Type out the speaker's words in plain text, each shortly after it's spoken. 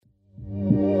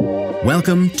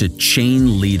Welcome to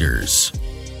Chain Leaders.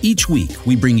 Each week,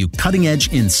 we bring you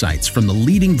cutting-edge insights from the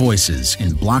leading voices in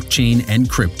blockchain and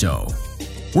crypto.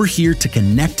 We're here to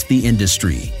connect the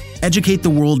industry, educate the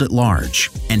world at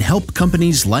large, and help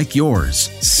companies like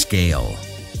yours scale.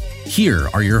 Here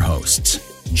are your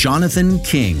hosts, Jonathan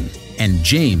King and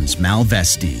James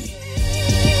Malvesti.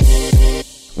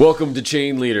 Welcome to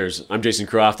Chain Leaders. I'm Jason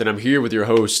Croft, and I'm here with your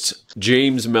hosts,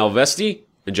 James Malvesti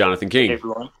and Jonathan King. Hey,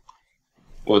 everyone.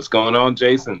 What's going on,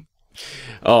 Jason?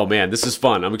 Oh, man, this is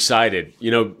fun. I'm excited.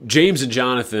 You know, James and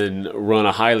Jonathan run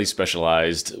a highly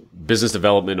specialized business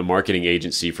development and marketing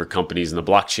agency for companies in the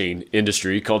blockchain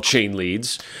industry called Chain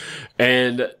Leads.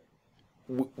 And,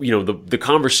 you know, the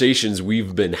conversations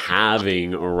we've been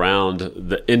having around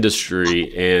the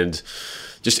industry and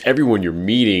just everyone you're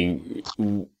meeting,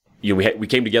 you know, we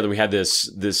came together, we had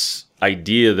this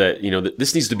idea that, you know, that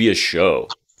this needs to be a show.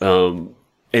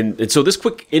 And so this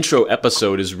quick intro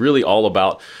episode is really all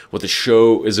about what the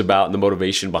show is about and the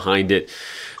motivation behind it.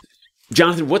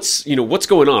 Jonathan, what's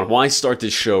going on? Why start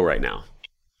this show right now?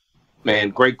 Man,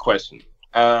 great question.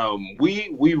 We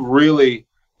really,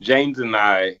 James and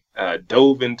I,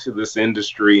 dove into this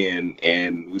industry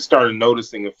and we started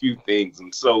noticing a few things.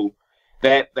 And so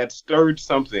that stirred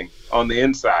something on the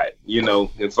inside. You know,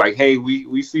 it's like, hey,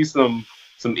 we see some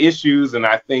issues, and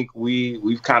I think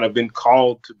we've kind of been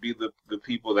called to be the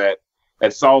people that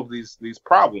solve these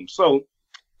problems. So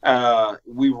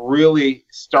we really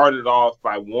started off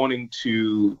by wanting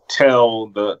to tell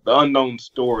the unknown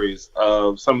stories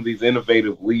of some of these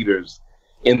innovative leaders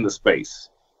in the space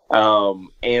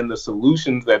and the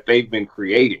solutions that they've been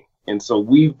creating. And so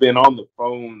we've been on the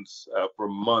phones for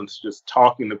months just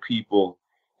talking to people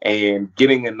and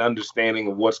getting an understanding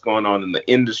of what's going on in the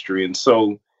industry. And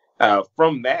so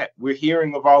from that, we're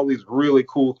hearing of all these really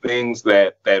cool things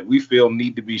that we feel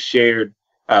need to be shared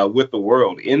with the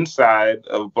world inside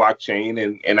of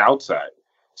blockchain and outside.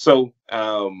 So,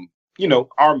 you know,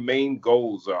 our main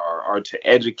goals are to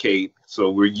educate. So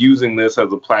we're using this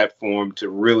as a platform to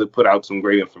really put out some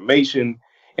great information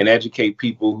and educate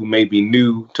people who may be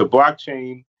new to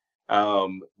blockchain.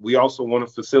 We also want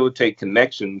to facilitate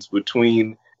connections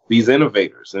between these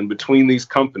innovators and between these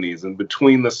companies and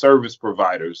between the service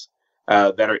providers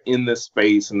that are in this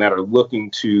space and that are looking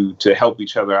to help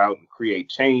each other out and create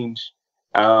change.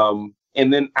 And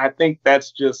then I think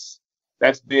that's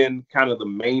been kind of the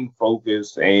main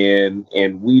focus. And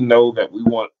we know that we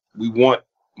want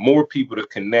more people to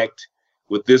connect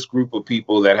with this group of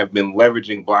people that have been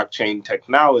leveraging blockchain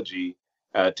technology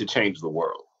to change the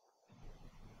world.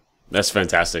 That's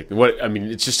fantastic.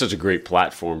 It's just such a great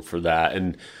platform for that.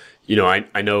 And, you know,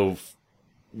 I know,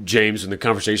 James, and the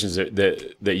conversations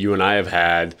that you and I have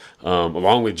had,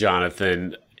 along with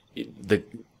Jonathan,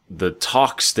 the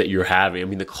talks that you're having, I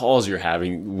mean, the calls you're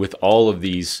having with all of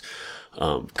these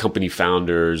company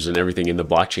founders and everything in the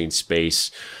blockchain space,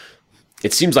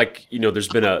 it seems like, you know, there's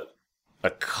been a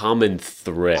common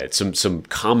thread, some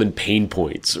common pain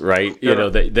points, right? Sure. You know,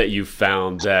 that you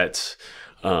found that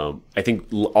I think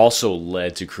also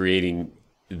led to creating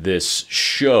this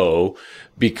show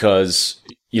because,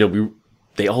 you know,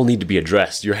 they all need to be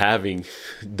addressed. You're having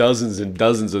dozens and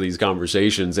dozens of these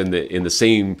conversations, and in the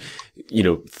same, you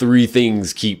know, three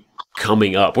things keep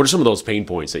coming up. What are some of those pain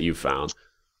points that you've found?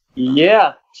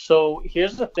 Yeah. So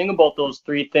here's the thing about those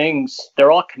three things.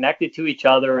 They're all connected to each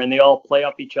other, and they all play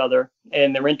up each other,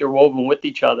 and they're interwoven with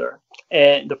each other.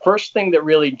 And the first thing that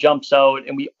really jumps out,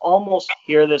 and we almost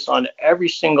hear this on every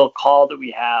single call that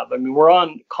we have. I mean, we're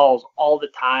on calls all the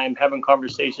time, having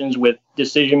conversations with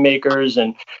decision makers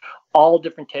and all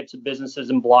different types of businesses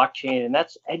in blockchain, and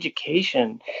that's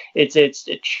education. It's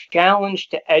a challenge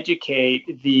to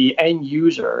educate the end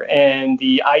user and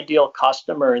the ideal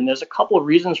customer. And there's a couple of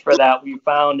reasons for that we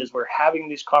found as we're having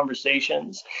these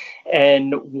conversations.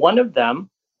 And one of them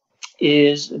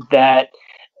is that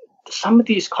some of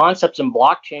these concepts in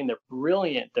blockchain, they're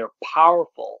brilliant, they're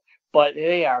powerful, but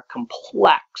they are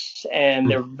complex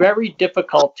and they're very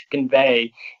difficult to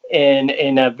convey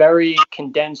in a very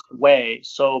condensed way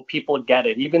so people get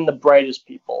it, even the brightest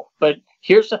people. But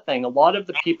here's the thing, a lot of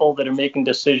the people that are making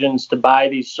decisions to buy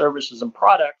these services and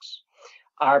products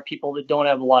are people that don't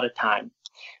have a lot of time.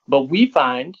 But we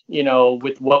find, you know,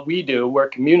 with what we do, we're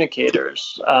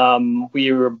communicators. We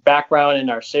are background in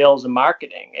our sales and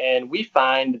marketing, and we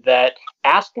find that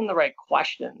asking the right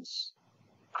questions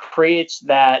creates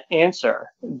that answer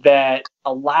that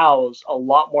allows a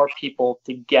lot more people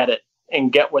to get it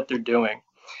and get what they're doing.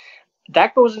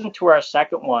 That goes into our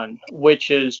second one, which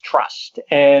is trust.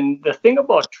 And the thing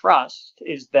about trust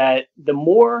is that the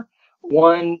more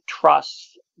one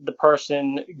trusts the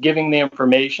person giving the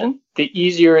information, the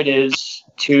easier it is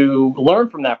to learn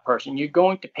from that person. You're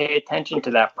going to pay attention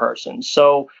to that person.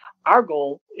 So our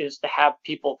goal is to have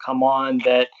people come on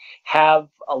that have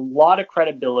a lot of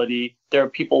credibility. They're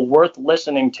people worth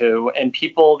listening to and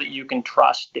people that you can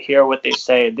trust to hear what they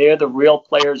say. They're the real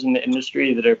players in the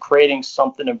industry that are creating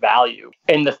something of value.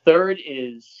 And the third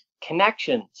is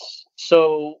connections.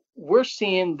 So we're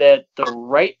seeing that the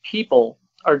right people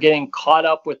are getting caught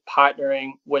up with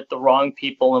partnering with the wrong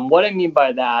people. And what I mean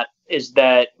by that is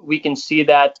that we can see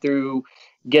that through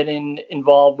getting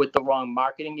involved with the wrong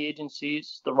marketing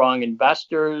agencies, the wrong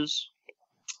investors,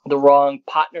 the wrong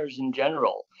partners in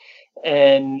general.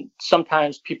 And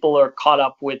sometimes people are caught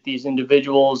up with these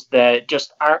individuals that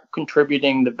just aren't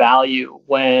contributing the value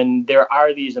when there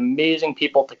are these amazing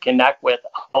people to connect with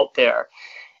out there.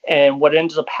 And what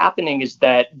ends up happening is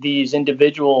that these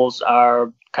individuals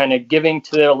are kind of giving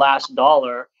to their last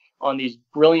dollar on these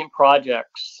brilliant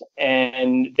projects,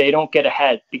 and they don't get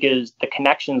ahead because the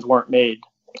connections weren't made.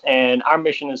 And our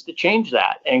mission is to change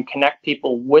that and connect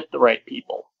people with the right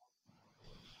people.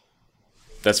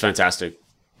 That's fantastic.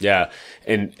 Yeah.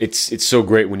 And it's so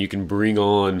great when you can bring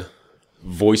on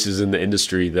voices in the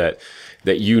industry that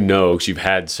you know, because you've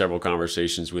had several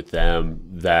conversations with them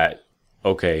that,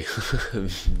 okay,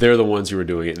 they're the ones who are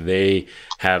doing it. They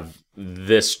have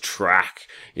this track,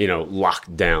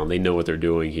 locked down. They know what they're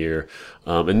doing here.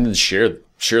 And then share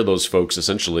those folks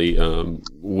essentially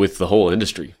with the whole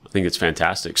industry. I think it's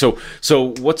fantastic. So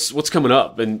what's coming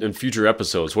up in future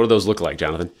episodes? What do those look like,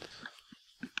 Jonathan?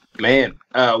 Man,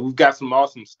 we've got some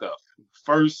awesome stuff.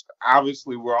 First,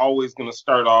 obviously, we're always going to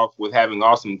start off with having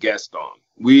awesome guests on.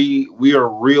 We are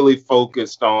really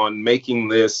focused on making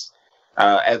this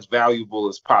as valuable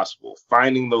as possible,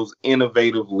 finding those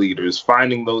innovative leaders,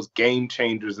 finding those game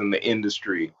changers in the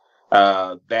industry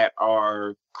that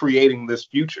are creating this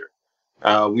future.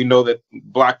 We know that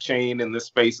blockchain in this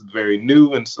space is very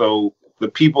new, and so the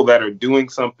people that are doing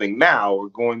something now are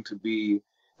going to be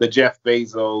the Jeff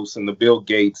Bezos and the Bill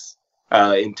Gates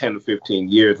in 10 to 15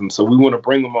 years, and so we want to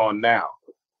bring them on now.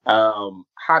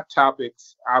 Hot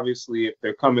topics, obviously, if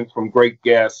they're coming from great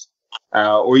guests,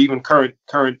 or even current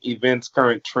events,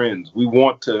 current trends. We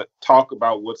want to talk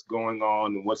about what's going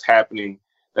on and what's happening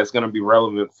that's going to be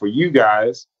relevant for you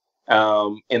guys.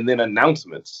 And then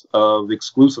announcements of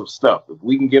exclusive stuff. If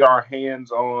we can get our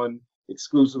hands on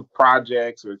exclusive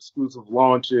projects or exclusive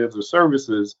launches or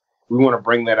services, we want to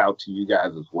bring that out to you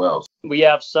guys as well. We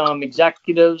have some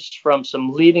executives from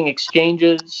some leading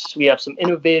exchanges. We have some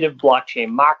innovative blockchain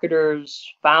marketers,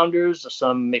 founders of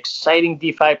some exciting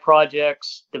DeFi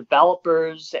projects,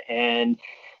 developers, and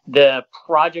the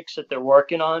projects that they're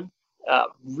working on.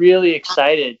 Really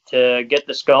excited to get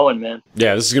this going, man.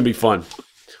 Yeah, this is going to be fun.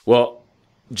 Well,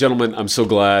 gentlemen, I'm so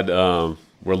glad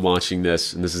we're launching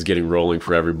this and this is getting rolling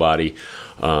for everybody.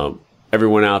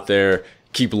 Everyone out there,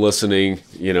 keep listening.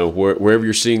 Wherever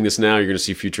you're seeing this now, you're going to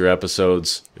see future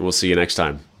episodes, and we'll see you next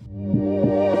time.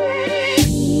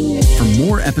 For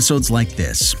more episodes like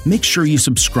this, make sure you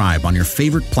subscribe on your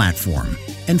favorite platform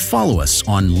and follow us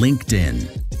on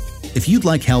LinkedIn. If you'd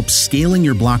like help scaling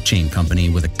your blockchain company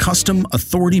with a custom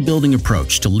authority-building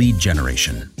approach to lead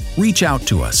generation, reach out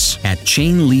to us at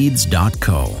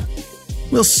chainleads.co.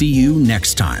 We'll see you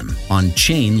next time on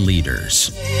Chain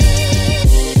Leaders.